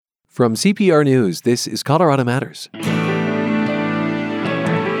From CPR News, this is Colorado Matters.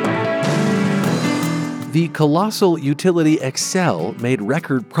 The colossal utility Xcel made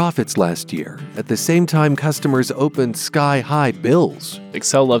record profits last year. At the same time, customers opened sky-high bills.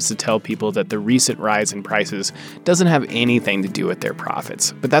 Xcel loves to tell people that the recent rise in prices doesn't have anything to do with their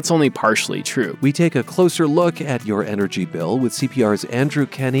profits, but that's only partially true. We take a closer look at your energy bill with CPR's Andrew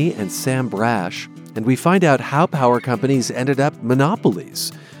Kenney and Sam Brasch, and we find out how power companies ended up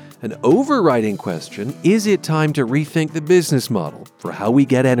monopolies. An overriding question, is it time to rethink the business model for how we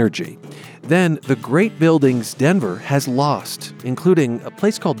get energy? Then, the great buildings Denver has lost, including a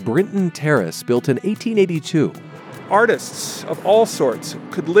place called Brinton Terrace, built in 1882. Artists of all sorts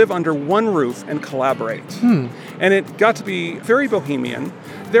could live under one roof and collaborate. And it got to be very bohemian.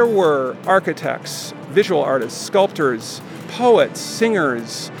 There were architects, visual artists, sculptors, poets,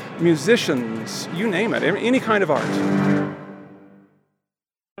 singers, musicians, you name it, any kind of art.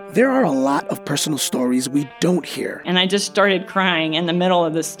 There are a lot of personal stories we don't hear. And I just started crying in the middle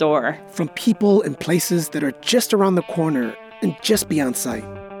of the store. From people and places that are just around the corner and just beyond sight.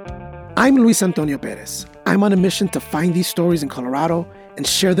 I'm Luis Antonio Perez. I'm on a mission to find these stories in Colorado and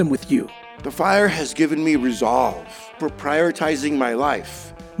share them with you. The fire has given me resolve for prioritizing my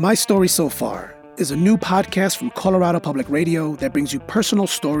life. My Story So Far is a new podcast from Colorado Public Radio that brings you personal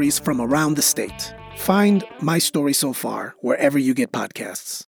stories from around the state. Find My Story So Far wherever you get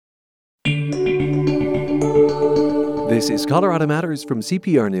podcasts. This is Colorado Matters from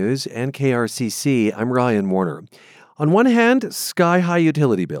CPR News and KRCC. I'm Ryan Warner. On one hand, sky-high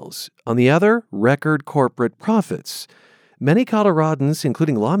utility bills. On the other, record corporate profits. Many Coloradans,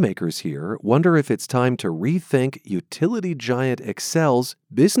 including lawmakers here, wonder if it's time to rethink utility giant Xcel's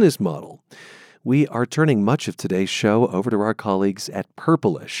business model. We are turning much of today's show over to our colleagues at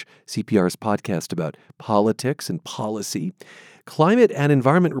Purplish, CPR's podcast about politics and policy. Climate and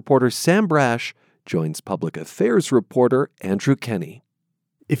environment reporter Sam Brasch joins public affairs reporter Andrew Kenney.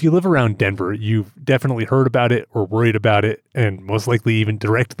 If you live around Denver, you've definitely heard about it or worried about it, and most likely even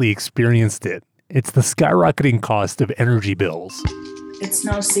directly experienced it. It's the skyrocketing cost of energy bills. It's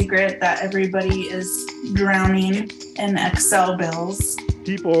no secret that everybody is drowning in Xcel bills.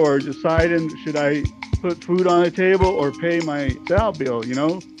 People are deciding, should I put food on the table or pay my Xcel bill, you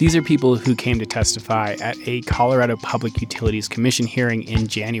know? These are people who came to testify at a Colorado Public Utilities Commission hearing in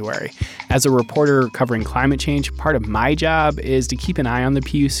January. As a reporter covering climate change, part of my job is to keep an eye on the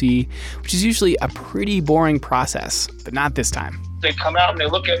PUC, which is usually a pretty boring process, but not this time. They come out and they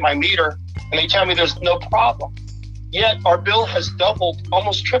look at my meter and they tell me there's no problem. Yet our bill has doubled,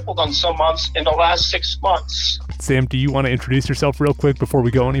 almost tripled on some months in the last 6 months. Sam, do you want to introduce yourself real quick before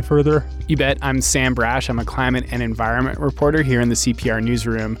we go any further? You bet. I'm Sam Brasch. I'm a climate and environment reporter here in the CPR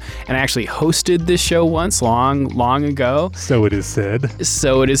newsroom. And I actually hosted this show once long ago. So it is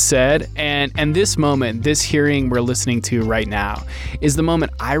said. And this moment, this hearing we're listening to right now, is the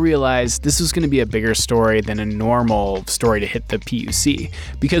moment I realized this was going to be a bigger story than a normal story to hit the PUC.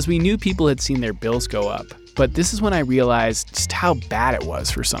 Because we knew people had seen their bills go up. But this is when I realized just how bad it was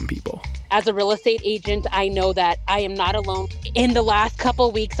for some people. As a real estate agent, I know that I am not alone. In the last couple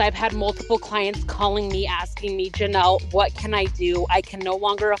of weeks, I've had multiple clients calling me, asking me, Janelle, what can I do? I can no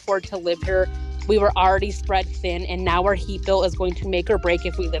longer afford to live here. We were already spread thin, and now our heat bill is going to make or break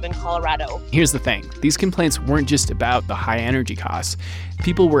if we live in Colorado. Here's the thing. These complaints weren't just about the high energy costs.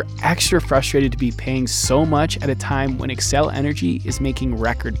 People were extra frustrated to be paying so much at a time when Xcel Energy is making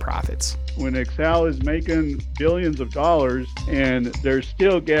record profits. When Xcel is making billions of dollars and they're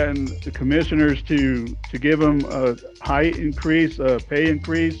still getting the commissioners to give them a high increase, a pay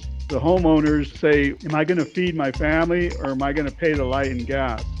increase, the homeowners say, am I going to feed my family or am I going to pay the light and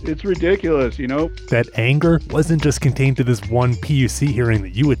gas? It's ridiculous, you know? That anger wasn't just contained to this one PUC hearing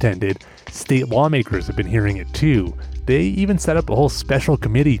that you attended. State lawmakers have been hearing it too. They even set up a whole special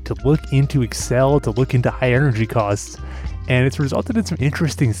committee to look into Xcel, to look into high energy costs. And it's resulted in some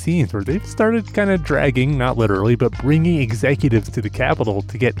interesting scenes where they've started kind of dragging, not literally, but bringing executives to the Capitol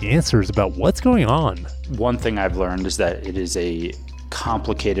to get answers about what's going on. One thing I've learned is that it is a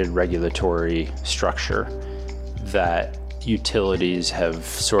complicated regulatory structure that utilities have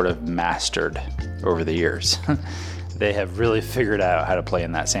sort of mastered over the years. They have really figured out how to play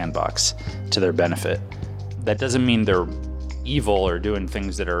in that sandbox to their benefit. That doesn't mean they're evil or doing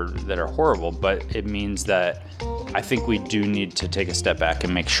things that are horrible, but it means that I think we do need to take a step back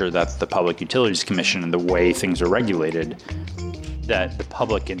and make sure that the Public Utilities Commission and the way things are regulated, that the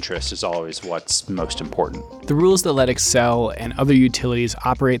public interest is always what's most important. The rules that let Xcel and other utilities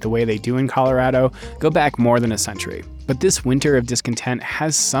operate the way they do in Colorado go back more than a century. But this winter of discontent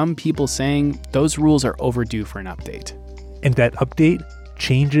has some people saying those rules are overdue for an update. And that update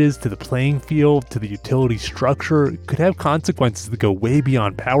changes to the playing field, to the utility structure, could have consequences that go way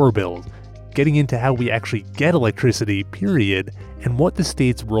beyond power bills, getting into how we actually get electricity, period, and what the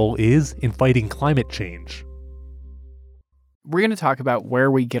state's role is in fighting climate change. We're going to talk about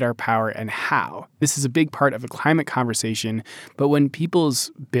where we get our power and how. This is a big part of a climate conversation, but when people's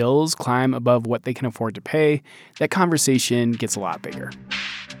bills climb above what they can afford to pay, that conversation gets a lot bigger.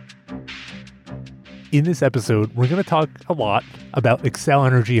 In this episode, we're going to talk a lot about Xcel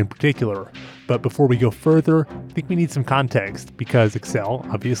Energy in particular. But before we go further, I think we need some context because Xcel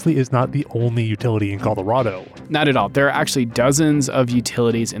obviously is not the only utility in Colorado. Not at all. There are actually dozens of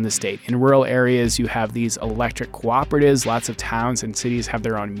utilities in the state. In rural areas, you have these electric cooperatives. Lots of towns and cities have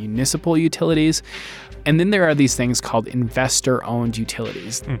their own municipal utilities. And then there are these things called investor-owned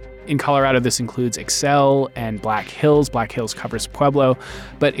utilities. In Colorado, this includes Xcel and Black Hills. Black Hills covers Pueblo,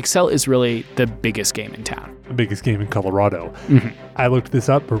 but Xcel is really the biggest game in town. The biggest game in Colorado. I looked this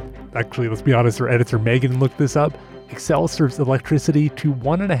up, or actually, let's be honest, our editor Megan looked this up. Xcel serves electricity to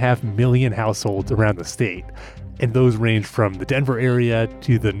 1.5 million households around the state. And those range from the Denver area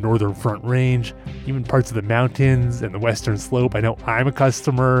to the Northern Front Range, even parts of the mountains and the Western Slope. I know I'm a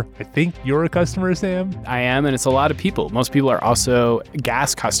customer. I think you're a customer, Sam? I am, and it's a lot of people. Most people are also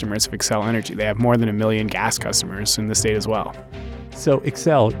gas customers of Xcel Energy. They have more than 1 million gas customers in the state as well. So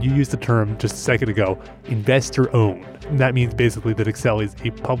Xcel, you used the term just a second ago, investor-owned. And that means basically that Xcel is a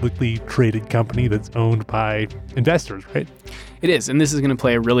publicly traded company that's owned by investors, right? It is, and this is going to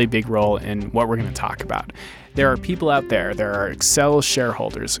play a really big role in what we're going to talk about. There are people out there are Xcel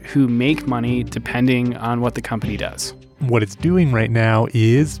shareholders who make money depending on what the company does. What it's doing right now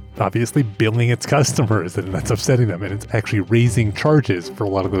is obviously billing its customers, and that's upsetting them, and it's actually raising charges for a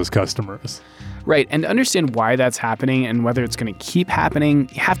lot of those customers. Right, and to understand why that's happening and whether it's going to keep happening,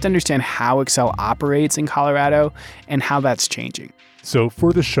 you have to understand how Xcel operates in Colorado and how that's changing. So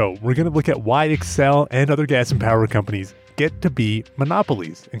for the show, we're going to look at why Xcel and other gas and power companies get to be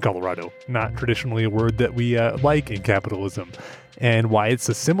monopolies in Colorado, not traditionally a word that we like in capitalism, and why it's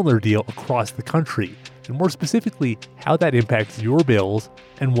a similar deal across the country, and more specifically, how that impacts your bills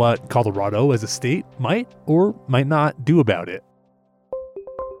and what Colorado as a state might or might not do about it.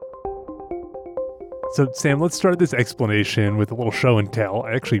 So, Sam, let's start this explanation with a little show and tell.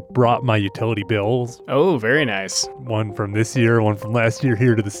 I actually brought my utility bills. Oh, very nice. One from this year, one from last year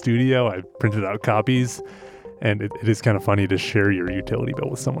here to the studio. I printed out copies. And it is kind of funny to share your utility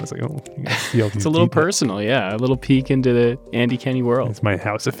bill with someone. It's like, oh, you can see all these. It's a little personal, yeah. A little peek into the Andy Kenney world. Is my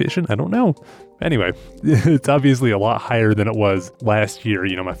house efficient? I don't know. Anyway, it's obviously a lot higher than it was last year.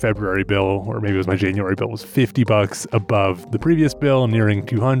 You know, my February bill, or maybe it was my January bill, was $50 above the previous bill, nearing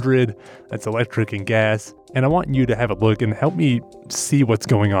 $200. That's electric and gas. And I want you to have a look and help me see what's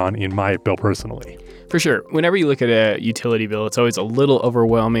going on in my bill personally. For sure. Whenever you look at a utility bill, it's always a little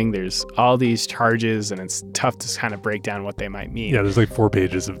overwhelming. There's all these charges, and it's tough to kind of break down what they might mean. Yeah, there's like 4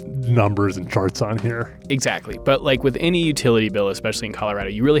 pages of numbers and charts on here. Exactly. But like with any utility bill, especially in Colorado,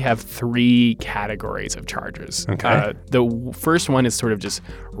 you really have 3 categories of charges. Okay. The first one is sort of just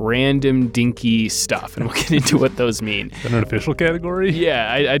random dinky stuff, and we'll get into what those mean. Is that an official category?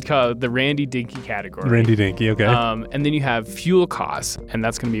 Yeah, I'd call it the Randy Dinky category. Randy Dinky, okay. And then you have fuel costs, and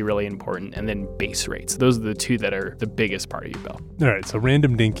that's going to be really important, and then base rates. Those are the 2 that are the biggest part of your bill. All right, so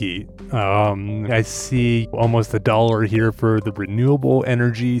random dinky. I see almost $1 here for the renewable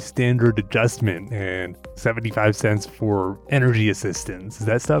energy standard adjustment and 75 cents for energy assistance. Is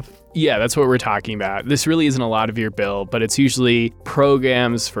that stuff? Yeah, that's what we're talking about. This really isn't a lot of your bill, but it's usually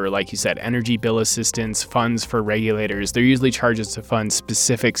programs for, like you said, energy bill assistance, funds for regulators. They're usually charges to fund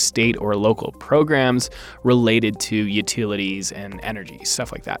specific state or local programs related to utilities and energy,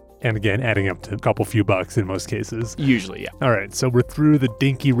 stuff like that. And again, adding up to a couple few bucks in most cases. Usually, yeah. All right, so we're through the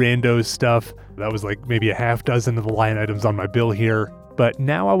dinky randos stuff. That was like maybe a half dozen of the line items on my bill here. But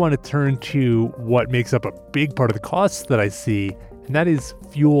now I want to turn to what makes up a big part of the costs that I see, and that is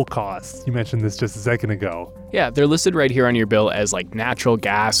fuel costs. You mentioned this just a second ago. Yeah, they're listed right here on your bill as like natural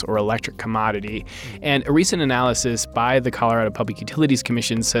gas or electric commodity. And a recent analysis by the Colorado Public Utilities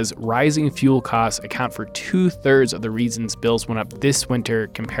Commission says rising fuel costs account for 2/3 of the reasons bills went up this winter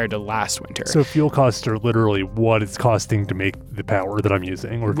compared to last winter. So fuel costs are literally what it's costing to make the power that I'm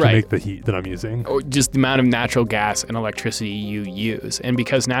using or to make the heat that I'm using. Or just the amount of natural gas and electricity you use. And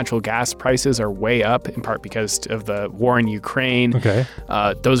because natural gas prices are way up, in part because of the war in Ukraine,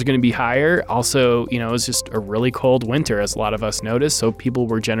 those are going to be higher. Also, you know, it's just a really cold winter, as a lot of us noticed. So people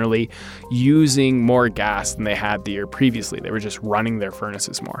were generally using more gas than they had the year previously. They were just running their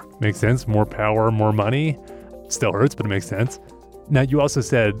furnaces more. Makes sense. More power, more money. Still hurts, but it makes sense. Now, you also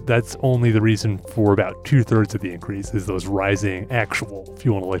said that's only the reason for about 2/3 of the increase is those rising actual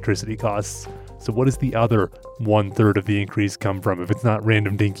fuel and electricity costs. So what does the other 1/3 of the increase come from if it's not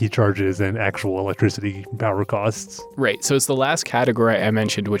random dinky charges and actual electricity power costs? Right. So it's the last category I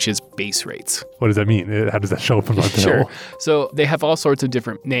mentioned, which is base rates. What does that mean? How does that show up on the bill? Sure. So they have all sorts of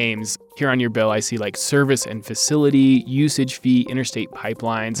different names. Here on your bill, I see like service and facility, usage fee, interstate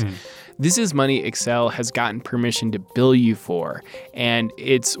pipelines. This is money Xcel has gotten permission to bill you for, and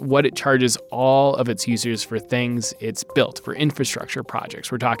it's what it charges all of its users for things it's built, for infrastructure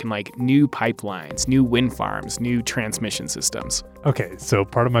projects. We're talking like new pipelines, new wind farms, new transmission systems. Okay, so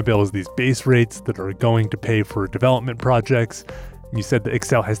part of my bill is these base rates that are going to pay for development projects. You said that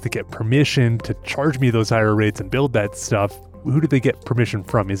Xcel has to get permission to charge me those higher rates and build that stuff. Who do they get permission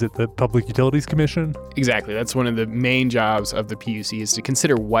from? Is it the Public Utilities Commission? Exactly. That's one of the main jobs of the PUC is to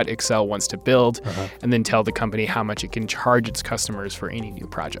consider what Xcel wants to build and then tell the company how much it can charge its customers for any new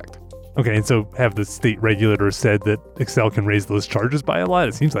project. Okay, and so have the state regulators said that Xcel can raise those charges by a lot?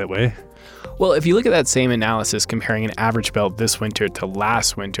 It seems that way. Well, if you look at that same analysis comparing an average bill this winter to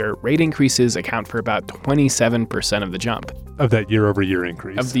last winter, rate increases account for about 27% of the jump. Of that year-over-year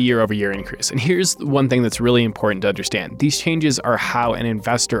increase. Of the year-over-year increase. And here's one thing that's really important to understand. These changes are how an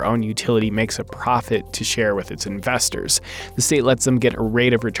investor-owned utility makes a profit to share with its investors. The state lets them get a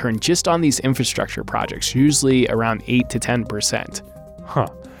rate of return just on these infrastructure projects, usually around 8 to 10%. Huh.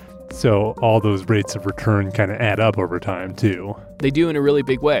 So all those rates of return kind of add up over time, too. They do in a really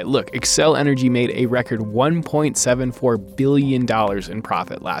big way. Look, Xcel Energy made a record $1.74 billion in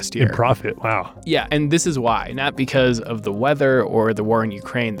profit last year. In profit? Wow. Yeah, and this is why. Not because of the weather or the war in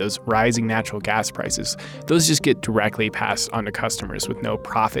Ukraine, those rising natural gas prices. Those just get directly passed on to customers with no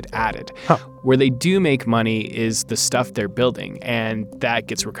profit added. Where they do make money is the stuff they're building, and that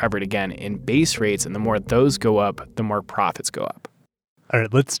gets recovered again in base rates, and the more those go up, the more profits go up. All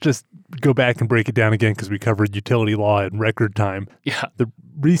right, let's just go back and break it down again because we covered utility law in record time. Yeah. The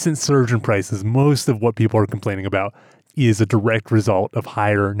recent surge in prices, most of what people are complaining about is a direct result of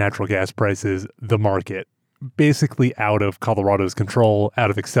higher natural gas prices, the market, basically out of Colorado's control, out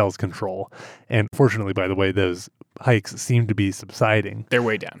of Xcel's control. And fortunately, by the way, those hikes seem to be subsiding. They're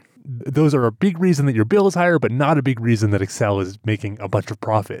way down. Those are a big reason that your bill is higher, but not a big reason that Xcel is making a bunch of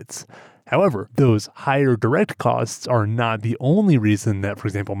profits. However, those higher direct costs are not the only reason that, for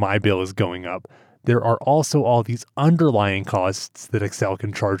example, my bill is going up. There are also all these underlying costs that Xcel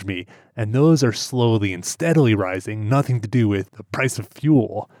can charge me, and those are slowly and steadily rising, nothing to do with the price of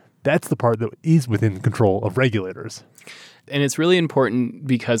fuel. That's the part that is within control of regulators. And it's really important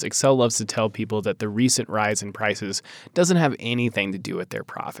because Xcel loves to tell people that the recent rise in prices doesn't have anything to do with their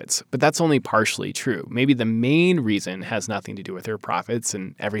profits. But that's only partially true. Maybe the main reason has nothing to do with their profits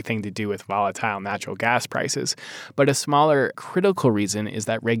and everything to do with volatile natural gas prices. But a smaller critical reason is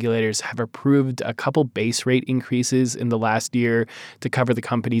that regulators have approved a couple base rate increases in the last year to cover the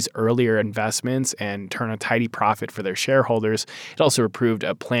company's earlier investments and turn a tidy profit for their shareholders. It also approved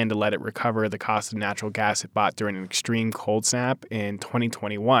a plan to let it recover the cost of natural gas it bought during an extreme cold snap in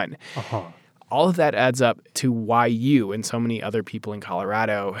 2021. All of that adds up to why you and so many other people in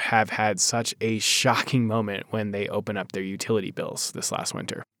Colorado have had such a shocking moment when they open up their utility bills this last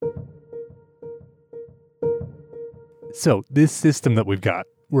winter. So this system that we've got,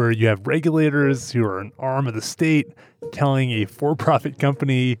 where you have regulators who are an arm of the state telling a for-profit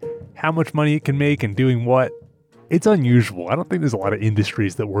company how much money it can make and doing what, it's unusual. I don't think there's a lot of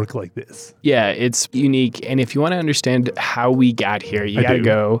industries that work like this. Yeah, it's unique. And if you want to understand how we got here, you got to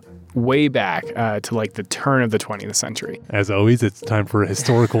go way back to like the turn of the 20th century. As always, it's time for a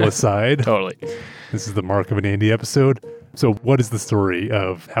historical aside. Totally. This is the Mark of an Andy episode. So what is the story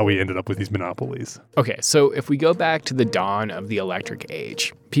of how we ended up with these monopolies? Okay, so if we go back to the dawn of the electric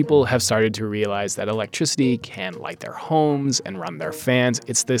age, people have started to realize that electricity can light their homes and run their fans.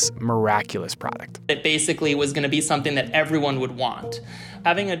 It's this miraculous product. It basically was going to be something that everyone would want.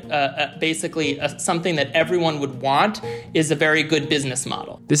 Having something that everyone would want is a very good business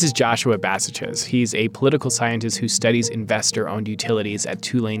model. This is Joshua Basichez. He's a political scientist who studies investor-owned utilities at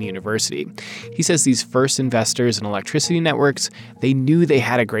Tulane University. He says these first investors in electricity networks, they knew they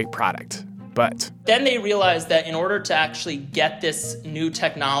had a great product. But then they realized that in order to actually get this new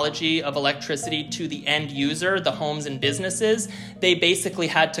technology of electricity to the end user, the homes and businesses, they basically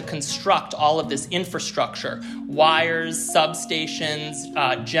had to construct all of this infrastructure, wires, substations,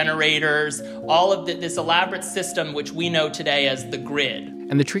 generators, all of this elaborate system which we know today as the grid.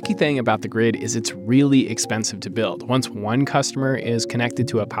 And the tricky thing about the grid is it's really expensive to build. Once one customer is connected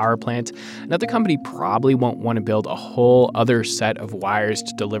to a power plant, another company probably won't want to build a whole other set of wires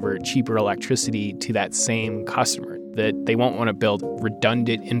to deliver cheaper electricity to that same customer. that they won't want to build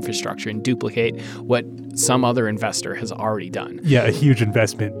redundant infrastructure and duplicate what some other investor has already done. Yeah, a huge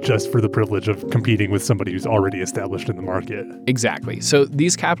investment just for the privilege of competing with somebody who's already established in the market. Exactly. So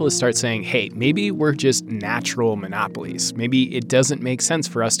these capitalists start saying, hey, maybe we're just natural monopolies. Maybe it doesn't make sense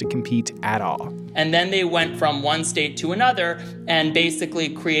for us to compete at all. And then they went from one state to another and basically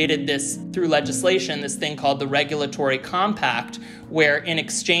created this, through legislation, this thing called the Regulatory Compact, where in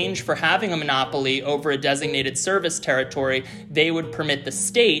exchange for having a monopoly over a designated service territory, they would permit the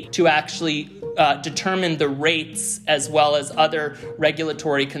state to actually determine the rates as well as other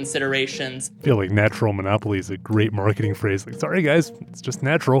regulatory considerations. I feel like natural monopoly is a great marketing phrase. Like, sorry guys, it's just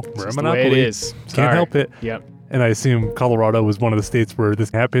natural. We're a monopoly. The way it is. Can't help it. Yep. And I assume Colorado was one of the states where this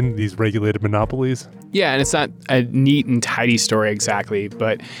happened, these regulated monopolies. Yeah, and it's not a neat and tidy story exactly,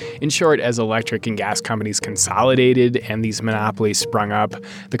 but in short, as electric and gas companies consolidated and these monopolies sprung up,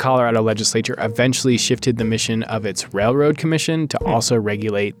 the Colorado legislature eventually shifted the mission of its Railroad Commission to also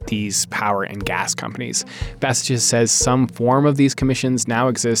regulate these power and gas companies. Massachusetts says some form of these commissions now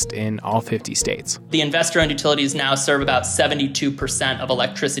exist in all 50 states. The investor-owned utilities now serve about 72% of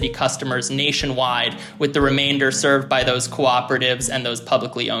electricity customers nationwide, with the remainder served by those cooperatives and those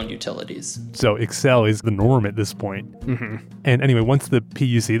publicly owned utilities. So Xcel is the norm at this point. Mm-hmm. And anyway, once the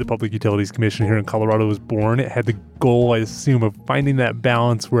PUC, the Public Utilities Commission here in Colorado, was born, it had the goal, I assume, of finding that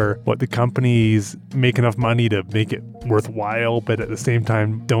balance where the companies make enough money to make it worthwhile, but at the same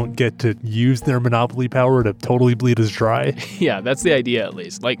time don't get to use their monopoly power to totally bleed us dry. Yeah, that's the idea at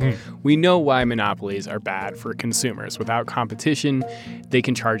least. We know why monopolies are bad for consumers. Without competition, they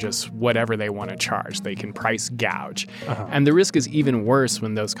can charge us whatever they want to charge. They can price gouge. And the risk is even worse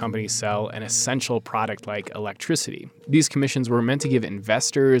when those companies sell an essential product like electricity. These commissions were meant to give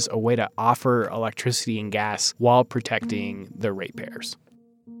investors a way to offer electricity and gas while protecting the ratepayers.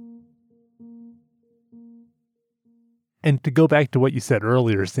 And to go back to what you said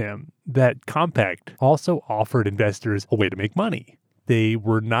earlier, Sam, that compact also offered investors a way to make money. They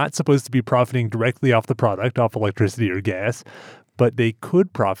were not supposed to be profiting directly off the product, off electricity or gas, but they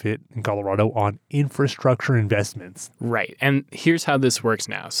could profit in Colorado on infrastructure investments. Right. And here's how this works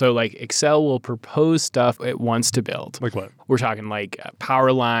now. So Xcel will propose stuff it wants to build. Like what? We're talking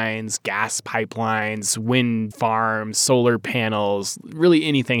power lines, gas pipelines, wind farms, solar panels, really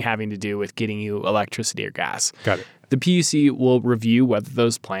anything having to do with getting you electricity or gas. Got it. The PUC will review whether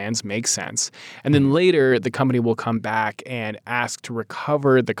those plans make sense, and then later the company will come back and ask to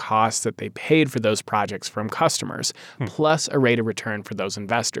recover the costs that they paid for those projects from customers, plus a rate of return for those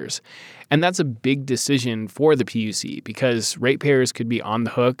investors. And that's a big decision for the PUC because ratepayers could be on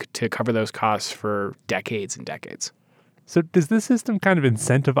the hook to cover those costs for decades and decades. So does this system kind of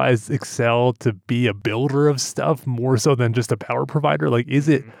incentivize Xcel to be a builder of stuff more so than just a power provider? Is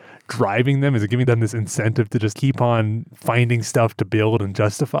it driving them? Is it giving them this incentive to just keep on finding stuff to build and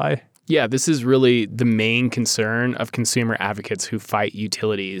justify? Yeah, this is really the main concern of consumer advocates who fight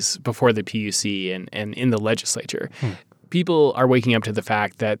utilities before the PUC and in the legislature. People are waking up to the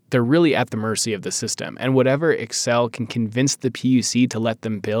fact that they're really at the mercy of the system. And whatever Xcel can convince the PUC to let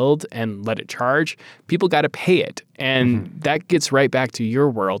them build and let it charge, people got to pay it. And that gets right back to your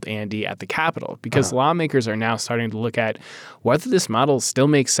world, Andy, at the Capitol, because lawmakers are now starting to look at whether this model still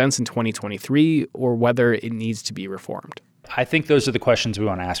makes sense in 2023 or whether it needs to be reformed. I think those are the questions we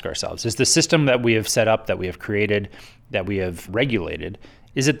want to ask ourselves. Is the system that we have set up, that we have created, that we have regulated,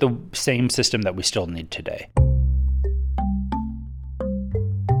 is it the same system that we still need today?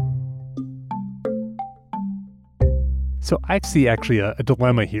 So I see actually a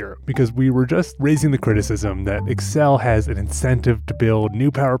dilemma here because we were just raising the criticism that Xcel has an incentive to build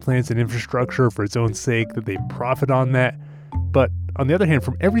new power plants and infrastructure for its own sake, that they profit on that. But on the other hand,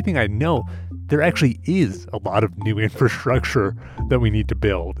 from everything I know, there actually is a lot of new infrastructure that we need to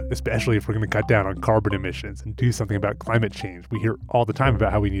build, especially if we're going to cut down on carbon emissions and do something about climate change. We hear all the time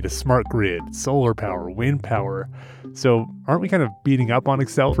about how we need a smart grid, solar power, wind power. So aren't we kind of beating up on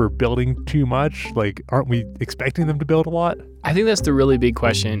Xcel for building too much? Aren't we expecting them to build a lot? I think that's the really big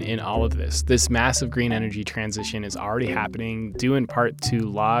question in all of this. This massive green energy transition is already happening due in part to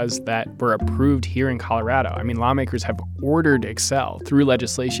laws that were approved here in Colorado. I mean, lawmakers have ordered Xcel through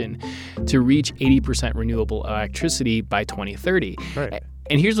legislation to reach 80% renewable electricity by 2030. Right.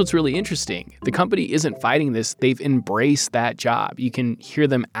 And here's what's really interesting. The company isn't fighting this. They've embraced that job. You can hear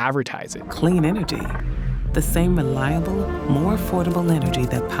them advertise it. Clean energy. The same reliable, more affordable energy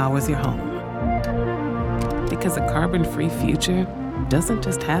that powers your home. Because a carbon-free future doesn't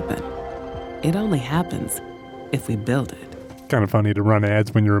just happen. It only happens if we build it. kind of funny to run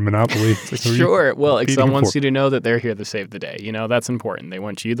ads when you're a monopoly. Like, sure. Well, Xcel wants you to know that they're here to save the day. That's important. They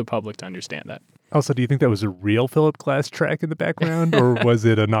want you, the public, to understand that. Also, do you think that was a real Philip Glass track in the background, or was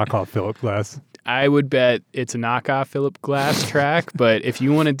it a knockoff Philip Glass? I would bet it's a knockoff Philip Glass track, but if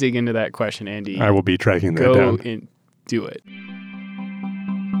you want to dig into that question, Andy, I will be tracking that Go down. and do it.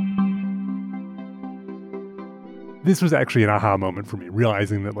 This was actually an aha moment for me,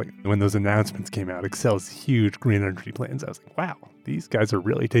 realizing that when those announcements came out, Xcel's huge green energy plans, I was like, wow, these guys are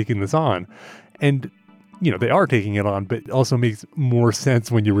really taking this on. And, they are taking it on, but it also makes more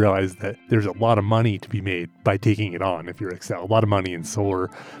sense when you realize that there's a lot of money to be made by taking it on if you're Xcel. A lot of money in solar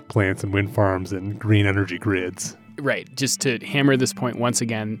plants and wind farms and green energy grids. Right. Just to hammer this point once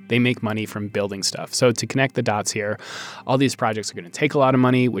again, they make money from building stuff. So to connect the dots here, all these projects are going to take a lot of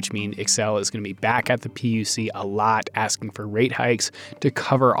money, which means Xcel is going to be back at the PUC a lot, asking for rate hikes to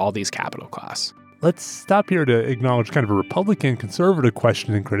cover all these capital costs. Let's stop here to acknowledge kind of a Republican conservative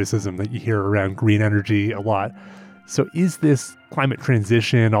question and criticism that you hear around green energy a lot. So is this climate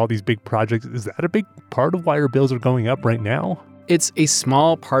transition, all these big projects, is that a big part of why our bills are going up right now? It's a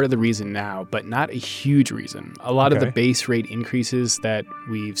small part of the reason now, but not a huge reason. A lot of the base rate increases that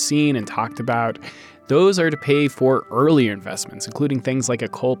we've seen and talked about, those are to pay for earlier investments, including things like a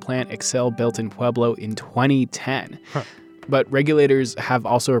coal plant Xcel built in Pueblo in 2010. But regulators have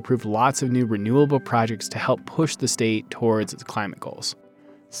also approved lots of new renewable projects to help push the state towards its climate goals.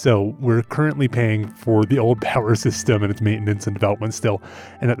 So we're currently paying for the old power system and its maintenance and development still.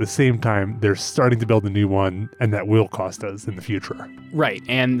 And at the same time, they're starting to build a new one, and that will cost us in the future. Right.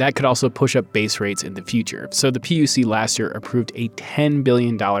 And that could also push up base rates in the future. So the PUC last year approved a $10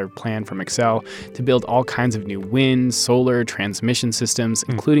 billion plan from Xcel to build all kinds of new wind, solar, transmission systems,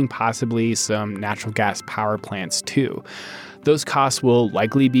 including possibly some natural gas power plants too. Those costs will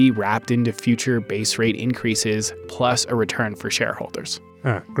likely be wrapped into future base rate increases, plus a return for shareholders.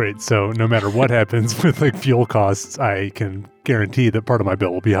 Great. So no matter what happens with fuel costs, I can guarantee that part of my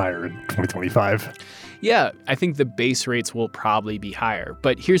bill will be higher in 2025. Yeah, I think the base rates will probably be higher.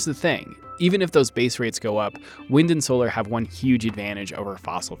 But here's the thing. Even if those base rates go up, wind and solar have one huge advantage over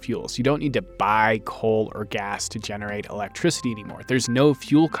fossil fuels. You don't need to buy coal or gas to generate electricity anymore. There's no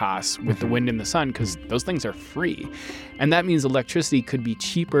fuel costs with the wind and the sun because those things are free. And that means electricity could be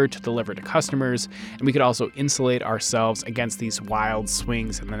cheaper to deliver to customers, and we could also insulate ourselves against these wild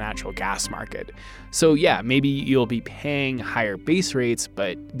swings in the natural gas market. So yeah, maybe you'll be paying higher base rates,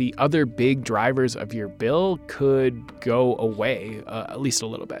 but the other big drivers of your bill could go away, at least a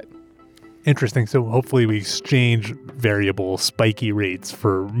little bit. Interesting. So hopefully we exchange variable spiky rates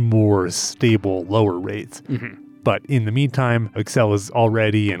for more stable lower rates. But in the meantime, Xcel is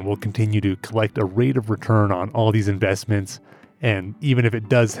already and will continue to collect a rate of return on all these investments. And even if it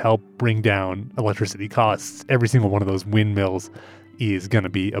does help bring down electricity costs, every single one of those windmills is going to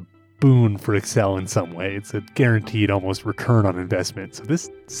be a boon for Xcel in some way. It's a guaranteed almost return on investment. So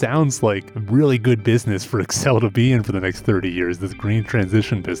this sounds like a really good business for Xcel to be in for the next 30 years, this green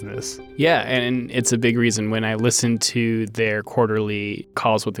transition business. Yeah, and it's a big reason when I listen to their quarterly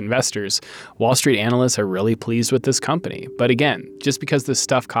calls with investors, Wall Street analysts are really pleased with this company. But again, just because this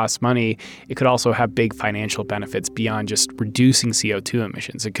stuff costs money, it could also have big financial benefits beyond just reducing CO2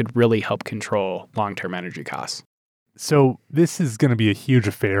 emissions. It could really help control long-term energy costs. So this is going to be a huge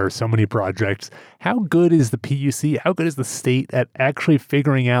affair, so many projects. How good is the PUC? How good is the state at actually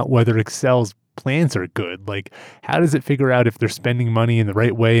figuring out whether Xcel's plans are good? How does it figure out if they're spending money in the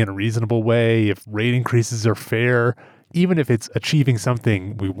right way, in a reasonable way, if rate increases are fair? Even if it's achieving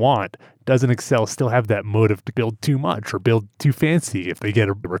something we want, doesn't Xcel still have that motive to build too much or build too fancy if they get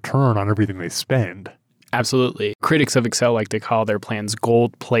a return on everything they spend? Absolutely. Critics of Xcel like to call their plans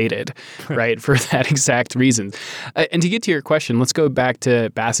gold-plated, right, for that exact reason. And to get to your question, let's go back to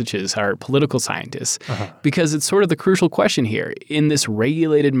Bassich's, our political scientist, because it's sort of the crucial question here. In this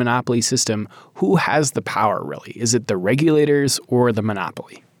regulated monopoly system, who has the power, really? Is it the regulators or the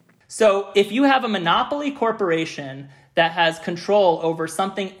monopoly? So if you have a monopoly corporation that has control over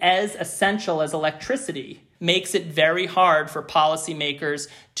something as essential as electricity, makes it very hard for policymakers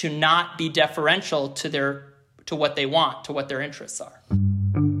to not be deferential to what they want, to what their interests are.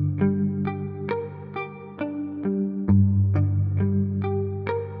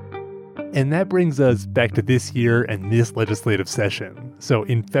 And that brings us back to this year and this legislative session. So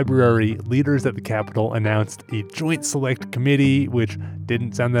in February, leaders at the Capitol announced a joint select committee, which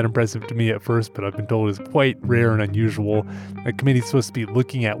didn't sound that impressive to me at first, but I've been told is quite rare and unusual. The committee's supposed to be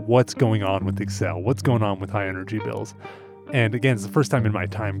looking at what's going on with Xcel, what's going on with high energy bills. And again, it's the first time in my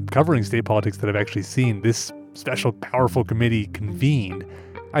time covering state politics that I've actually seen this special, powerful committee convened.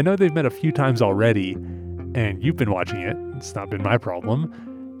 I know they've met a few times already, and you've been watching it. It's not been my problem.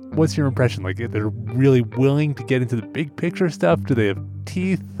 What's your impression? Like, they're really willing to get into the big picture stuff? Do they have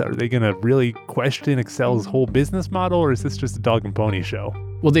teeth? Are they going to really question Xcel's whole business model, or is this just a dog and pony show?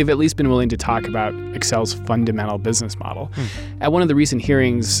 Well, they've at least been willing to talk about Xcel's fundamental business model. At one of the recent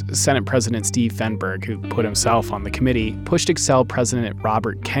hearings, Senate President Steve Fenberg, who put himself on the committee, pushed Xcel President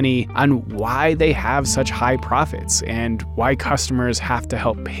Robert Kenney on why they have such high profits and why customers have to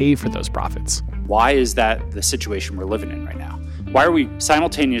help pay for those profits. Why is that the situation we're living in right now? Why are we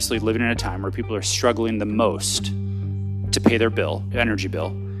simultaneously living in a time where people are struggling the most to pay their bill, energy bill,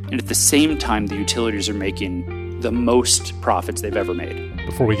 and at the same time the utilities are making the most profits they've ever made?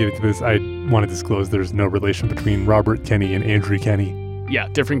 Before we get into this, I want to disclose there's no relation between Robert Kenney and Andrew Kenney. Yeah,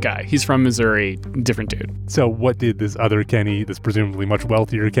 different guy. He's from Missouri, different dude. So what did this other Kenney, this presumably much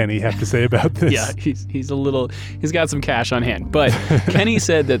wealthier Kenney, have to say about this? Yeah, he's got some cash on hand. But Kenney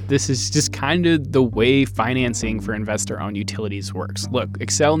said that this is just kind of the way financing for investor-owned utilities works. Look,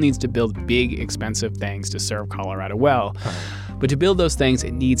 Xcel needs to build big, expensive things to serve Colorado well. But to build those things,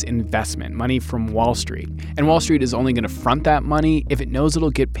 it needs investment, money from Wall Street. And Wall Street is only going to front that money if it knows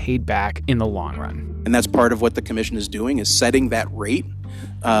it'll get paid back in the long run. And that's part of what the commission is doing, is setting that rate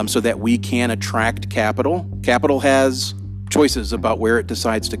so that we can attract capital. Capital has choices about where it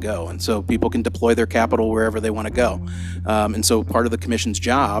decides to go, and so people can deploy their capital wherever they want to go. And so part of the commission's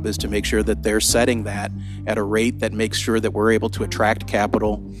job is to make sure that they're setting that at a rate that makes sure that we're able to attract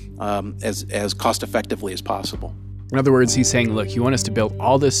capital as cost effectively as possible. In other words, he's saying, look, you want us to build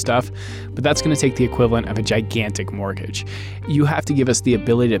all this stuff, but that's going to take the equivalent of a gigantic mortgage. You have to give us the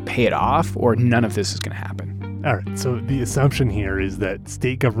ability to pay it off, or none of this is going to happen. All right, so the assumption here is that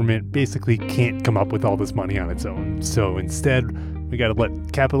state government basically can't come up with all this money on its own. So instead, we got to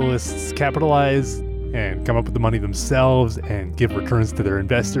let capitalists capitalize and come up with the money themselves and give returns to their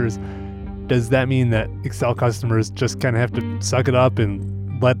investors. Does that mean that Xcel customers just kind of have to suck it up and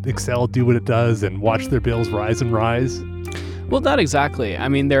let Xcel do what it does and watch their bills rise and rise? Well, not exactly. I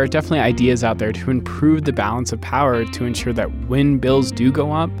mean, there are definitely ideas out there to improve the balance of power to ensure that when bills do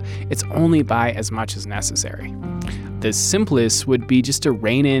go up, it's only by as much as necessary. The simplest would be just to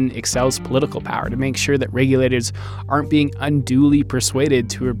rein in Xcel's political power to make sure that regulators aren't being unduly persuaded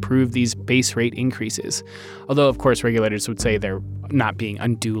to approve these base rate increases. Although, of course, regulators would say they're not being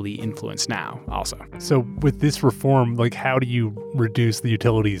unduly influenced now also. So with this reform, like, how do you reduce the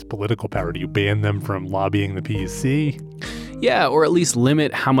utilities' political power? Do you ban them from lobbying the PUC? Yeah, or at least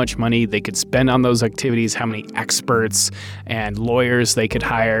limit how much money they could spend on those activities, how many experts and lawyers they could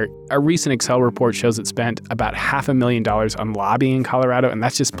hire. A recent Xcel report shows it spent about $500,000 on lobbying in Colorado, and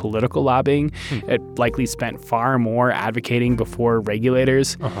that's just political lobbying. It likely spent far more advocating before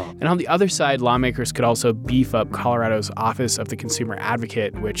regulators. And on the other side, lawmakers could also beef up Colorado's Office of the Consumer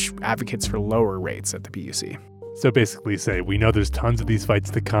Advocate, which advocates for lower rates at the PUC. So basically say, we know there's tons of these fights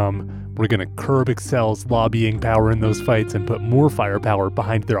to come. We're going to curb Xcel's lobbying power in those fights and put more firepower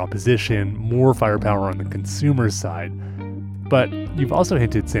behind their opposition, more firepower on the consumer side. But you've also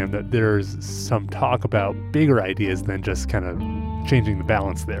hinted, Sam, that there's some talk about bigger ideas than just kind of changing the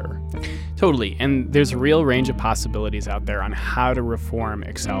balance there. Totally. And there's a real range of possibilities out there on how to reform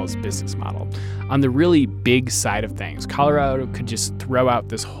Xcel's business model. On the really big side of things, Colorado could just throw out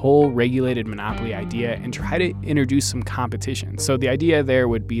this whole regulated monopoly idea and try to introduce some competition. So the idea there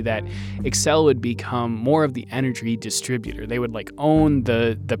would be that Xcel would become more of the energy distributor. They would own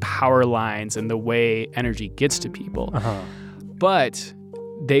the power lines and the way energy gets to people. But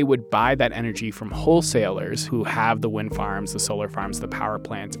they would buy that energy from wholesalers who have the wind farms, the solar farms, the power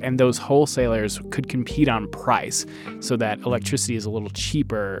plants, and those wholesalers could compete on price so that electricity is a little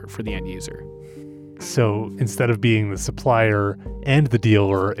cheaper for the end user. So instead of being the supplier and the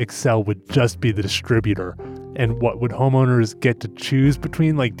dealer, Xcel would just be the distributor. And what would homeowners get to choose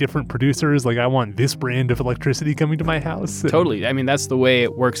between different producers? I want this brand of electricity coming to my house. Totally. I mean, that's the way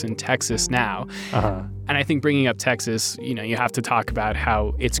it works in Texas now. And I think bringing up Texas, you have to talk about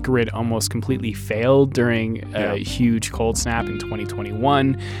how its grid almost completely failed during a huge cold snap in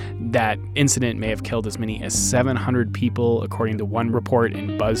 2021. That incident may have killed as many as 700 people, according to one report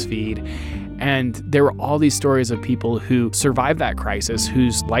in BuzzFeed. And there were all these stories of people who survived that crisis,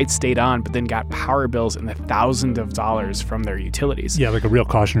 whose lights stayed on, but then got power bills in the thousands of dollars from their utilities. Yeah, a real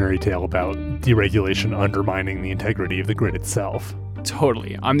cautionary tale about deregulation undermining the integrity of the grid itself.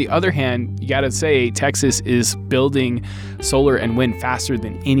 Totally. On the other hand, you got to say Texas is building solar and wind faster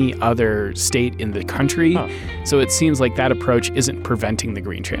than any other state in the country. So it seems like that approach isn't preventing the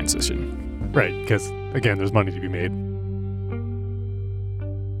green transition. Right, because, again, there's money to be made.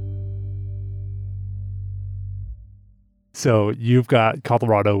 So you've got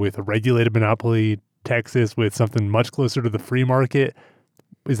Colorado with a regulated monopoly Texas with something much closer to the free market?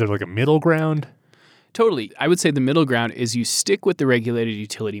 Is there like a middle ground? Totally. I would say the middle ground is you stick with the regulated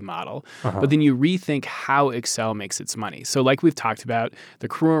utility model, but then you rethink how Xcel makes its money. So like we've talked about, the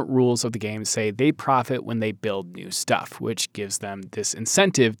current rules of the game say they profit when they build new stuff, which gives them this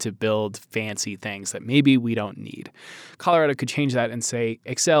incentive to build fancy things that maybe we don't need. Colorado could change that and say,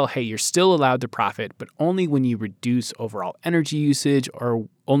 Xcel, hey, you're still allowed to profit, but only when you reduce overall energy usage or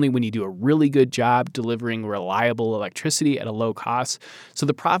only when you do a really good job delivering reliable electricity at a low cost. So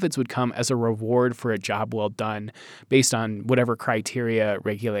the profits would come as a reward for a job well done based on whatever criteria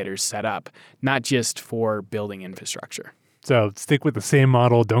regulators set up, not just for building infrastructure. So stick with the same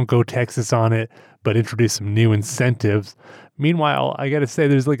model, don't go Texas on it, but introduce some new incentives. Meanwhile, I got to say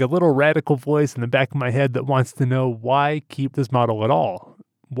there's like a little radical voice in the back of my head that wants to know why keep this model at all?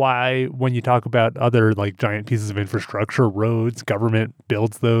 Why, when you talk about other like giant pieces of infrastructure, roads, government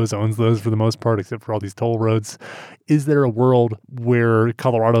builds those, owns those for the most part, except for all these toll roads, is there a world where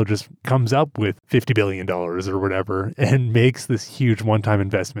Colorado just comes up with $50 billion or whatever and makes this huge one-time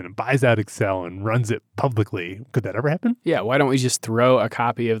investment and buys out Xcel and runs it publicly? Could that ever happen? Yeah, why don't we just throw a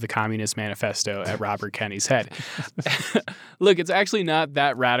copy of the Communist Manifesto at Robert Kenney's head? Look, it's actually not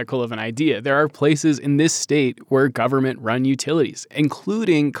that radical of an idea. There are places in this state where government-run utilities,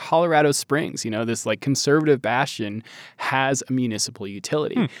 including Colorado Springs, this like conservative bastion, has a municipal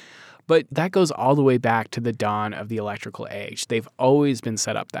utility. But that goes all the way back to the dawn of the electrical age. They've always been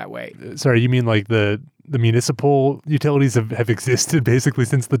set up that way. Sorry, you mean like the municipal utilities have existed basically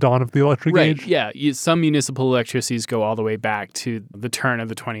since the dawn of the electric age? Yeah. Some municipal electricities go all the way back to the turn of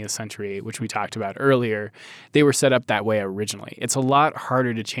the 20th century, which we talked about earlier. They were set up that way originally. It's a lot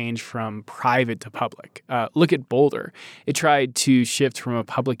harder to change from private to public. Look at Boulder. It tried to shift from a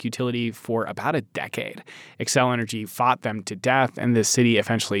public utility for about a decade. Xcel Energy fought them to death, and the city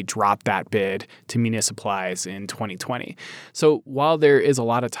eventually dropped that bid to municipalize in 2020. So while there is a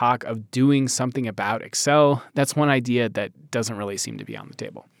lot of talk of doing something about Xcel, that's one idea that doesn't really seem to be on the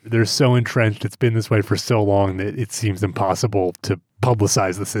table. They're so entrenched, it's been this way for so long that it seems impossible to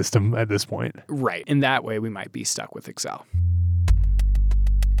publicize the system at this point. Right. In that way, we might be stuck with Xcel.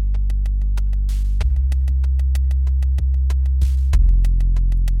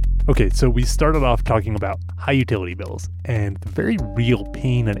 Okay, so we started off talking about high utility bills and the very real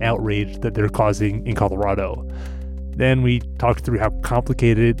pain and outrage that they're causing in Colorado. Then we talked through how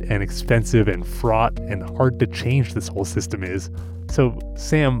complicated and expensive and fraught and hard to change this whole system is. So,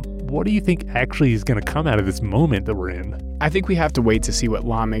 Sam, what do you think actually is going to come out of this moment that we're in? I think we have to wait to see what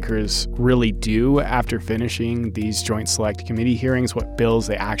lawmakers really do after finishing these joint select committee hearings, what bills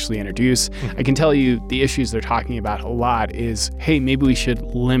they actually introduce. I can tell you the issues they're talking about a lot is, hey, maybe we should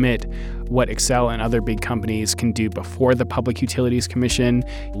limit what Xcel and other big companies can do before the Public Utilities Commission,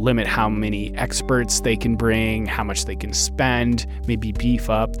 limit how many experts they can bring, how much they can spend, maybe beef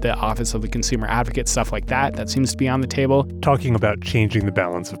up the Office of the Consumer Advocate, stuff like that. That seems to be on the table. Talking about changing the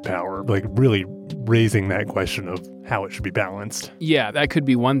balance of power, like really raising that question of how it should be balanced. Yeah, that could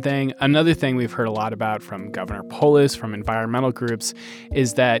be one thing. Another thing we've heard a lot about from Governor Polis, from environmental groups,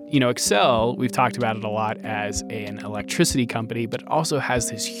 is that, Xcel, we've talked about it a lot as an electricity company, but it also has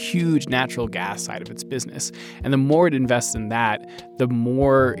this huge natural gas side of its business. And the more it invests in that, the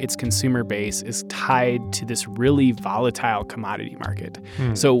more its consumer base is tied to this really volatile commodity market.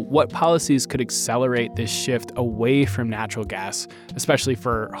 So what policies could accelerate this shift away from natural gas, especially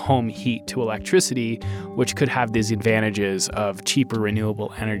for home heat, to electricity, which could have these advantages of cheaper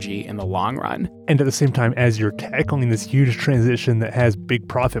renewable energy in the long run? And at the same time, as you're tackling this huge transition that has big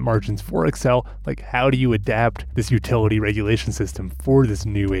profit margins for Xcel, like how do you adapt this utility regulation system for this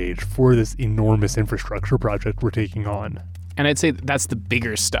new age, for this enormous infrastructure project we're taking on? And I'd say that's the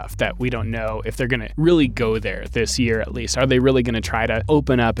bigger stuff that we don't know if they're going to really go there this year, at least. Are they really going to try to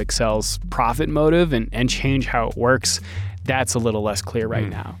open up Xcel's profit motive and change how it works? That's a little less clear right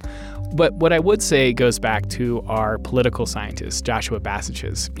now. But what I would say goes back to our political scientist, Joshua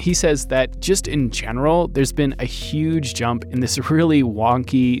Bassiches. He says that just in general, there's been a huge jump in this really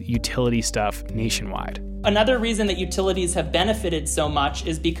wonky utility stuff nationwide. Another reason that utilities have benefited so much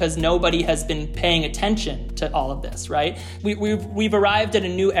is because nobody has been paying attention to all of this, right? We've arrived at a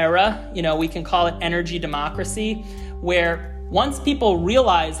new era, we can call it energy democracy, where once people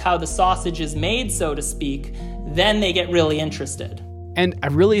realize how the sausage is made, so to speak, then they get really interested. And I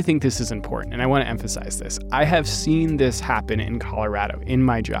really think this is important, and I want to emphasize this. I have seen this happen in Colorado in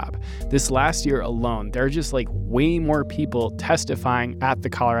my job. This last year alone, there are just way more people testifying at the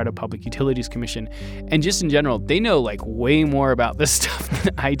Colorado Public Utilities Commission. And just in general, they know way more about this stuff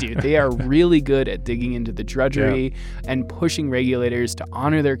than I do. They are really good at digging into the drudgery and pushing regulators to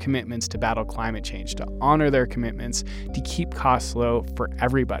honor their commitments to battle climate change, to honor their commitments to keep costs low for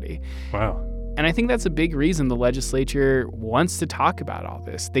everybody. Wow. And I think that's a big reason the legislature wants to talk about all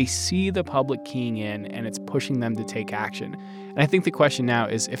this. They see the public keying in, and it's pushing them to take action. And I think the question now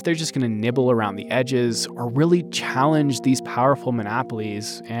is if they're just going to nibble around the edges or really challenge these powerful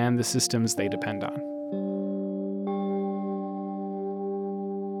monopolies and the systems they depend on.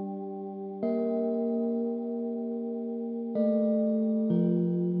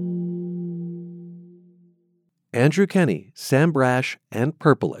 Andrew Kenney, Sam Brasch, and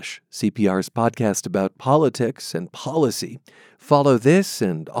Purplish, CPR's podcast about politics and policy. Follow this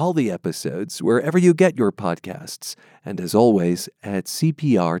and all the episodes wherever you get your podcasts, and as always, at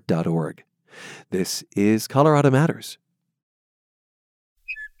cpr.org. This is Colorado Matters.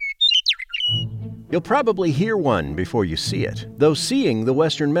 You'll probably hear one before you see it, though seeing the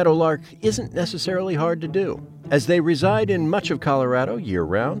western meadowlark isn't necessarily hard to do, as they reside in much of Colorado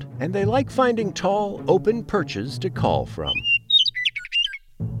year-round, and they like finding tall, open perches to call from.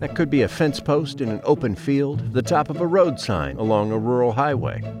 That could be a fence post in an open field, the top of a road sign along a rural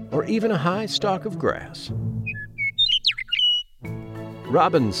highway, or even a high stalk of grass.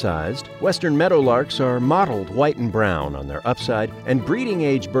 Robin-sized, western meadowlarks are mottled white and brown on their upside, and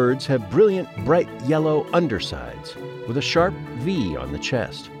breeding-age birds have brilliant, bright yellow undersides with a sharp V on the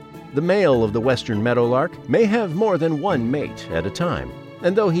chest. The male of the western meadowlark may have more than one mate at a time,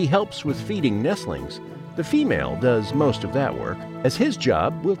 and though he helps with feeding nestlings, the female does most of that work, as his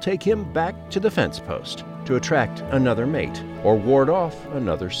job will take him back to the fence post to attract another mate or ward off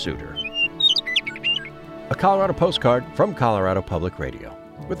another suitor. A Colorado postcard from Colorado Public Radio,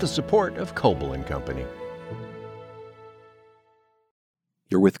 with the support of Coble & Company.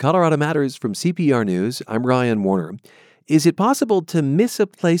 You're with Colorado Matters from CPR News. I'm Ryan Warner. Is it possible to miss a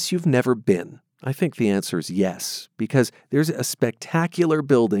place you've never been? I think the answer is yes, because there's a spectacular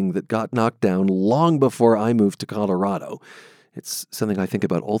building that got knocked down long before I moved to Colorado. It's something I think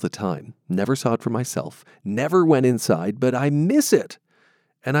about all the time. Never saw it for myself, never went inside, but I miss it.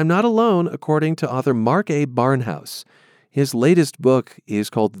 And I'm not alone, according to author Mark A. Barnhouse. His latest book is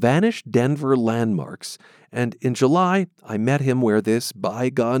called Vanished Denver Landmarks, and in July, I met him where this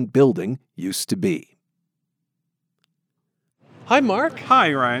bygone building used to be. Hi, Mark.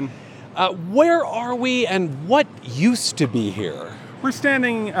 Hi, Ryan. Where are we and what used to be here? We're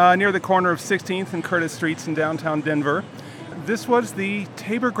standing near the corner of 16th and Curtis Streets in downtown Denver. This was the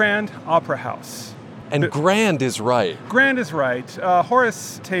Tabor Grand Opera House. And Grand is right. Grand is right.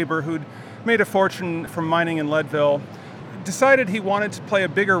 Horace Tabor, who'd made a fortune from mining in Leadville, decided he wanted to play a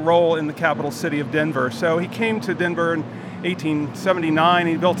bigger role in the capital city of Denver. So he came to Denver in 1879.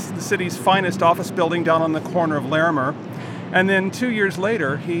 He built the city's finest office building down on the corner of Larimer. And then 2 years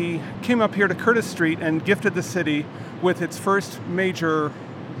later, he came up here to Curtis Street and gifted the city with its first major,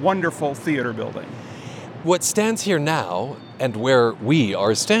 wonderful theater building. What stands here now, and where we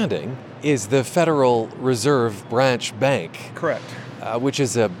are standing, is the Federal Reserve Branch Bank. Correct. Which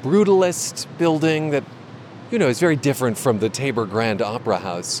is a brutalist building that, is very different from the Tabor Grand Opera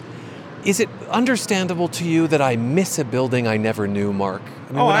House. Is it understandable to you that I miss a building I never knew, Mark?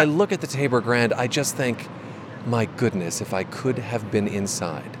 When I look at the Tabor Grand, I just think, my goodness, if I could have been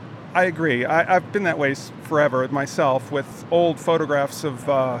inside. I agree. I've been that way forever myself with old photographs of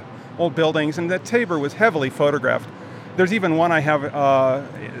old buildings, and that Tabor was heavily photographed. There's even one I have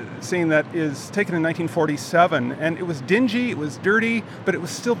seen that is taken in 1947, and it was dingy, it was dirty, but it was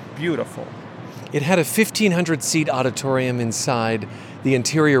still beautiful. It had a 1,500-seat auditorium inside. The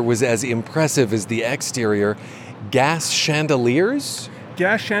interior was as impressive as the exterior. Gas chandeliers?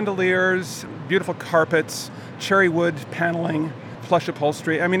 Gas chandeliers, beautiful carpets, cherry wood paneling, plush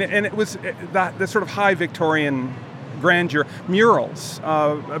upholstery. I mean, and it was the sort of high Victorian grandeur. Murals,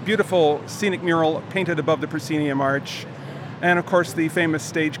 a beautiful scenic mural painted above the proscenium arch, and of course the famous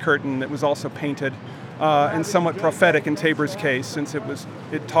stage curtain that was also painted and somewhat prophetic in Tabor's case, since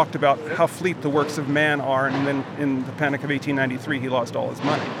it talked about how fleet the works of man are, and then in the Panic of 1893 he lost all his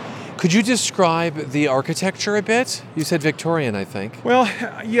money. Could you describe the architecture a bit? You said Victorian, I think. Well,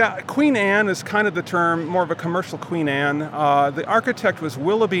 yeah, Queen Anne is kind of the term, more of a commercial Queen Anne. The architect was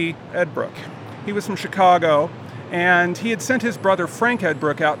Willoughby Edbrook. He was from Chicago, and he had sent his brother Frank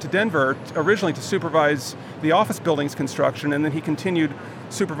Edbrook out to Denver originally to supervise the office building's construction, and then he continued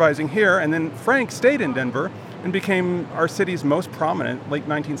supervising here. And then Frank stayed in Denver and became our city's most prominent late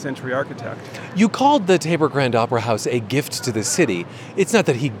 19th century architect. You called the Tabor Grand Opera House a gift to the city. It's not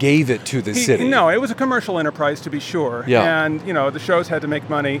that he gave it to the city. No, it was a commercial enterprise, to be sure. Yeah. And, the shows had to make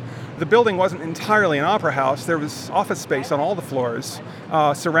money. The building wasn't entirely an opera house. There was office space on all the floors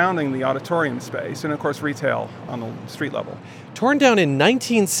surrounding the auditorium space, and, of course, retail on the street level. Torn down in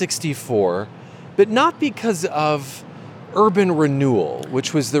 1964, but not because of urban renewal,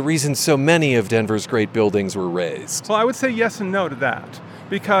 which was the reason so many of Denver's great buildings were razed. Well, I would say yes and no to that,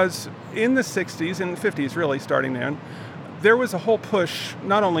 because in the 60s and 50s, really starting then, there was a whole push,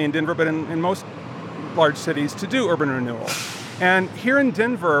 not only in Denver, but in most large cities, to do urban renewal. And here in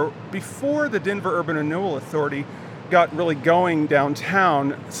Denver, before the Denver Urban Renewal Authority got really going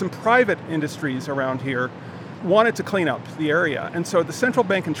downtown, some private industries around here wanted to clean up the area. And so the Central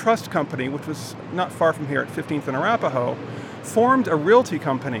Bank and Trust Company, which was not far from here at 15th and Arapahoe, formed a realty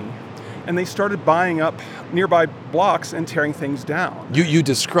company, and they started buying up nearby blocks and tearing things down. You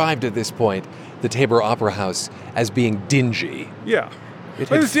described at this point the Tabor Opera House as being dingy. Yeah. It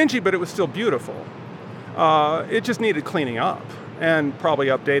was dingy, but it was still beautiful. It just needed cleaning up and probably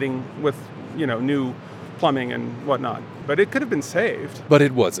updating with, new plumbing and whatnot. But it could have been saved. But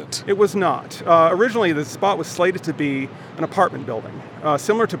it wasn't. It was not. Originally, the spot was slated to be an apartment building,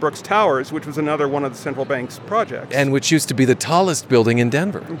 similar to Brooks Towers, which was another one of the Central Bank's projects. And which used to be the tallest building in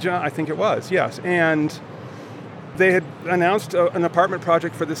Denver. I think it was, yes. And they had announced an apartment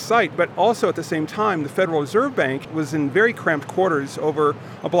project for this site, but also at the same time, the Federal Reserve Bank was in very cramped quarters over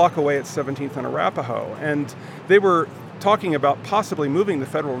a block away at 17th and Arapahoe. And they were talking about possibly moving the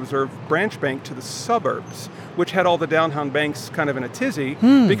Federal Reserve branch bank to the suburbs, which had all the downtown banks kind of in a tizzy,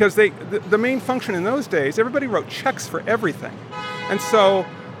 because the main function in those days, everybody wrote checks for everything. And so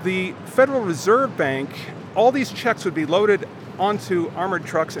the Federal Reserve Bank, all these checks would be loaded onto armored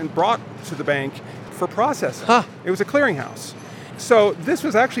trucks and brought to the bank for processing. It was a clearinghouse. So this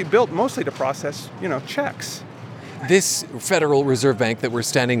was actually built mostly to process, checks. This Federal Reserve Bank that we're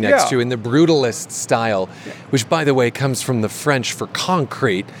standing next to in the brutalist style, which, by the way, comes from the French for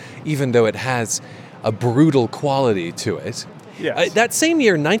concrete, even though it has a brutal quality to it. Yes. That same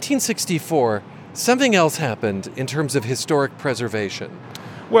year, 1964, something else happened in terms of historic preservation.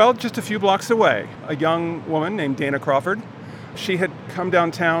 Well, just a few blocks away, a young woman named Dana Crawford. She had come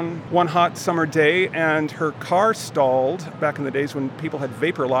downtown one hot summer day, and her car stalled, back in the days when people had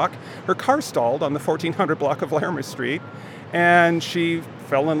vapor lock. Her car stalled on the 1400 block of Larimer Street, and she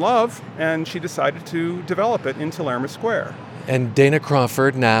fell in love, and she decided to develop it into Larimer Square. And Dana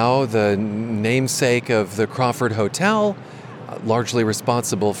Crawford, now the namesake of the Crawford Hotel, largely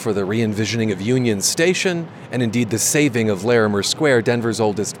responsible for the re-envisioning of Union Station, and indeed the saving of Larimer Square, Denver's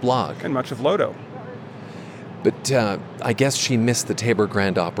oldest block. And much of Lodo. But I guess she missed the Tabor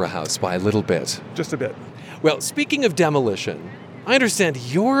Grand Opera House by a little bit. Just a bit. Well, speaking of demolition, I understand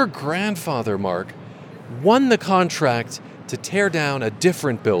your grandfather, Mark, won the contract to tear down a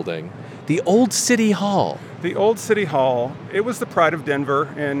different building, the old City Hall. The old City Hall, it was the pride of Denver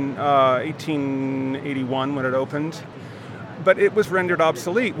in 1881 when it opened, but it was rendered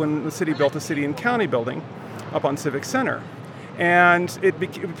obsolete when the city built a city and county building up on Civic Center. And it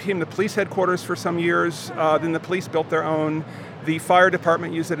became the police headquarters for some years. Then the police built their own. The fire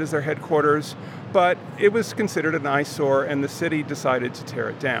department used it as their headquarters. But it was considered an eyesore, and the city decided to tear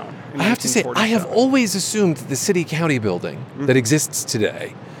it down. I have to say, I have always assumed the city-county building that exists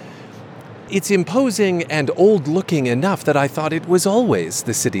today, it's imposing and old-looking enough that I thought it was always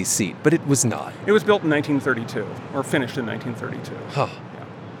the city seat, but it was not. It was built in 1932, or finished in 1932. Huh.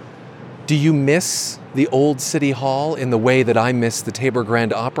 Do you miss the old City Hall in the way that I miss the Tabor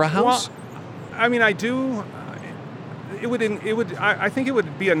Grand Opera House? Well, I mean, I do. I think it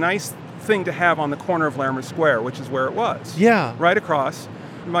would be a nice thing to have on the corner of Larimer Square, which is where it was. Yeah. Right across.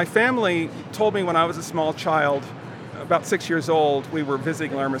 My family told me when I was a small child, about 6 years old, we were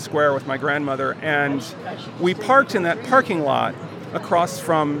visiting Larimer Square with my grandmother, and we parked in that parking lot across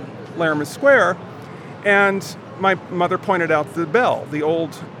from Larimer Square, and my mother pointed out the bell, the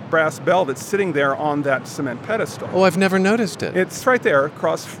old brass bell that's sitting there on that cement pedestal. Oh, I've never noticed it. It's right there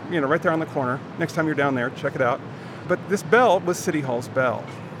across, right there on the corner. Next time you're down there, check it out. But this bell was City Hall's bell.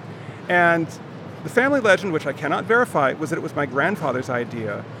 And the family legend, which I cannot verify, was that it was my grandfather's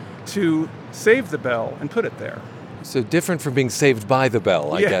idea to save the bell and put it there. So different from being saved by the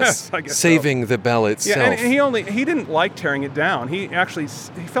bell, I guess. I guess saving so. the bell itself. Yeah, and he didn't like tearing it down. He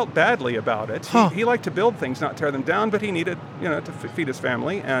felt badly about it. He liked to build things, not tear them down, but he needed, to feed his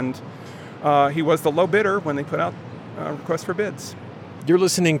family, and he was the low bidder when they put out requests for bids. You're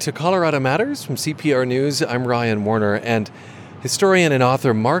listening to Colorado Matters from CPR News. I'm Ryan Warner, and Historian and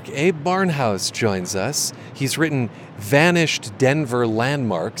author Mark A. Barnhouse joins us. He's written Vanished Denver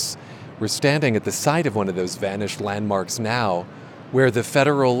Landmarks. We're standing at the site of one of those vanished landmarks now, where the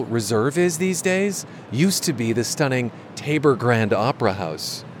Federal Reserve is these days. Used to be the stunning Tabor Grand Opera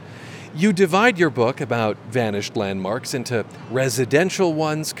House. You divide your book about vanished landmarks into residential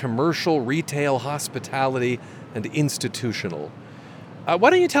ones, commercial, retail, hospitality, and institutional. Why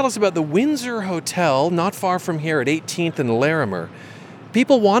don't you tell us about the Windsor Hotel, not far from here at 18th and Larimer?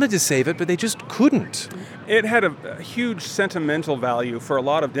 People wanted to save it, but they just couldn't. It had a huge sentimental value for a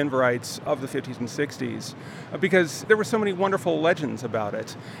lot of Denverites of the 50s and 60s because there were so many wonderful legends about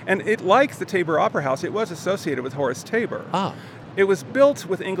it. And it, like the Tabor Opera House, it was associated with Horace Tabor. It was built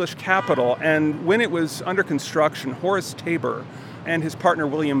with English capital, and when it was under construction, Horace Tabor and his partner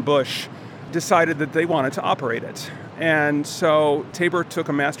William Bush decided that they wanted to operate it. And so Tabor took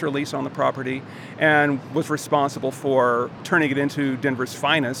a master lease on the property and was responsible for turning it into Denver's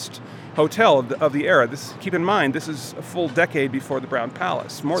finest hotel of the era. Keep in mind, this is a full decade before the Brown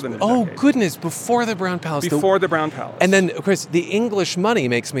Palace, more than a decade. Oh, goodness, before the Brown Palace. Before the Brown Palace. And then, of course, the English money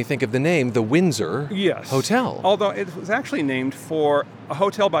makes me think of the name, the Windsor Hotel. Although it was actually named for a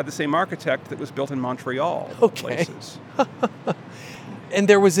hotel by the same architect that was built in Montreal. Okay. And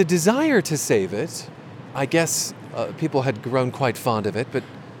there was a desire to save it. I guess people had grown quite fond of it, but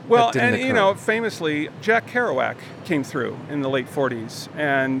that didn't occur. Famously, Jack Kerouac came through in the late 40s.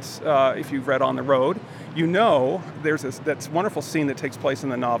 And if you've read On the Road, you know there's that wonderful scene that takes place in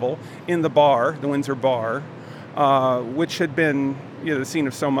the novel in the bar, the Windsor Bar, which had been the scene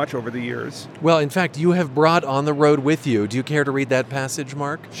of so much over the years. Well, in fact, you have brought On the Road with you. Do you care to read that passage,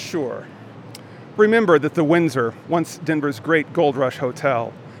 Mark? Sure. Remember that the Windsor, once Denver's great gold rush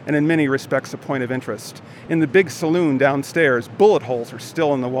hotel, and in many respects a point of interest, in the big saloon downstairs, bullet holes are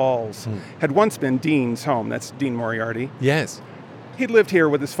still in the walls, had once been Dean's home. That's Dean Moriarty. Yes. He'd lived here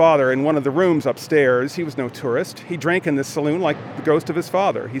with his father in one of the rooms upstairs. He was no tourist. He drank in this saloon like the ghost of his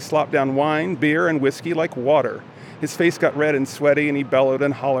father. He slopped down wine, beer, and whiskey like water. His face got red and sweaty, and he bellowed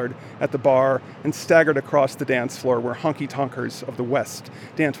and hollered at the bar and staggered across the dance floor where honky-tonkers of the West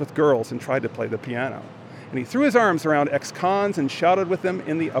danced with girls and tried to play the piano. And he threw his arms around ex-cons and shouted with them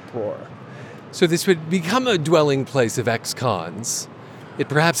in the uproar. So this would become a dwelling place of ex-cons. It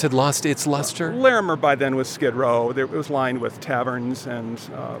perhaps had lost its luster? Larimer by then was Skid Row. It was lined with taverns and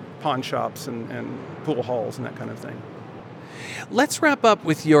pawn shops and pool halls and that kind of thing. Let's wrap up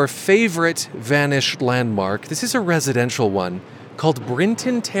with your favorite vanished landmark. This is a residential one called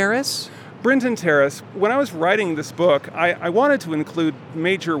Brinton Terrace. Brinton Terrace. When I was writing this book, I wanted to include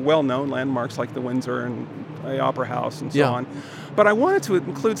major well-known landmarks like the Windsor and the Opera House and so on. But I wanted to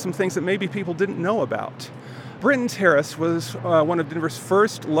include some things that maybe people didn't know about. Brinton Terrace was one of Denver's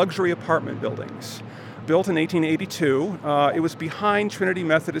first luxury apartment buildings. Built in 1882. It was behind Trinity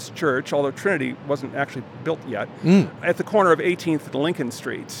Methodist Church, although Trinity wasn't actually built yet, at the corner of 18th and Lincoln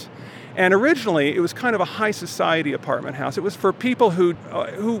Streets. And originally, it was kind of a high society apartment house. It was for people who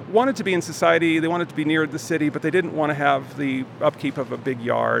wanted to be in society, they wanted to be near the city, but they didn't want to have the upkeep of a big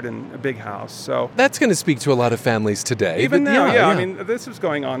yard and a big house. So that's going to speak to a lot of families today. Even now, I mean, this was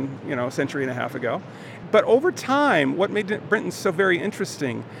going on, a century and a half ago. But over time, what made Brinton so very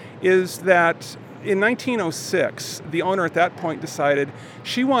interesting is that in 1906, the owner at that point decided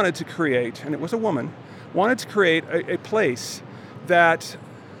she wanted to create, and it was a woman, wanted to create a place that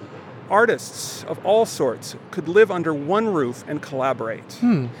artists of all sorts could live under one roof and collaborate.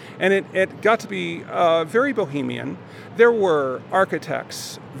 And it got to be very bohemian. There were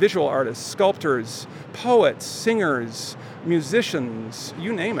architects, visual artists, sculptors, poets, singers, musicians,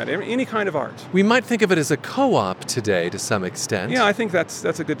 you name it, any kind of art. We might think of it as a co-op today to some extent. Yeah, I think that's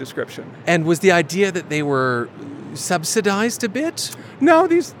a good description. And was the idea that they were subsidized a bit? No,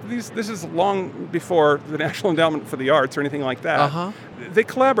 this is long before the National Endowment for the Arts or anything like that. They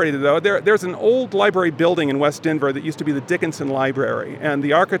collaborated, though. There's an old library building in West Denver that used to be the Dickinson Library, and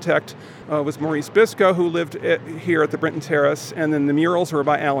the architect was Maurice Biscoe, who lived here at the Brinton Terrace, and then the murals were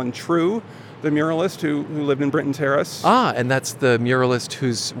by Alan True, the muralist who lived in Brinton Terrace. And that's the muralist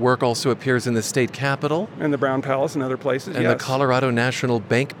whose work also appears in the State Capitol. And the Brown Palace and other places, and the Colorado National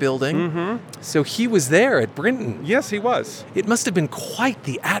Bank building. So he was there at Brinton. Yes, he was. It must have been quite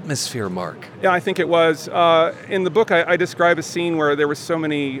the atmosphere, Mark. Yeah, I think it was. In the book, I describe a scene where there were so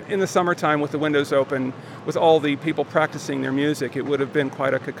many, in the summertime with the windows open, with all the people practicing their music, it would have been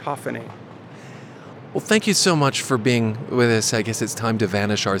quite a cacophony. Well, thank you so much for being with us. I guess it's time to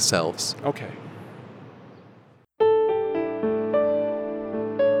vanish ourselves. Okay.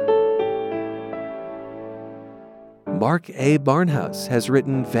 Mark A. Barnhouse has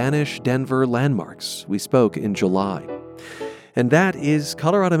written Vanish Denver Landmarks. We spoke in July. And that is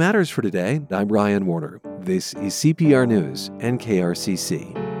Colorado Matters for today. I'm Ryan Warner. This is CPR News and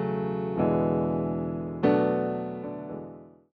KRCC.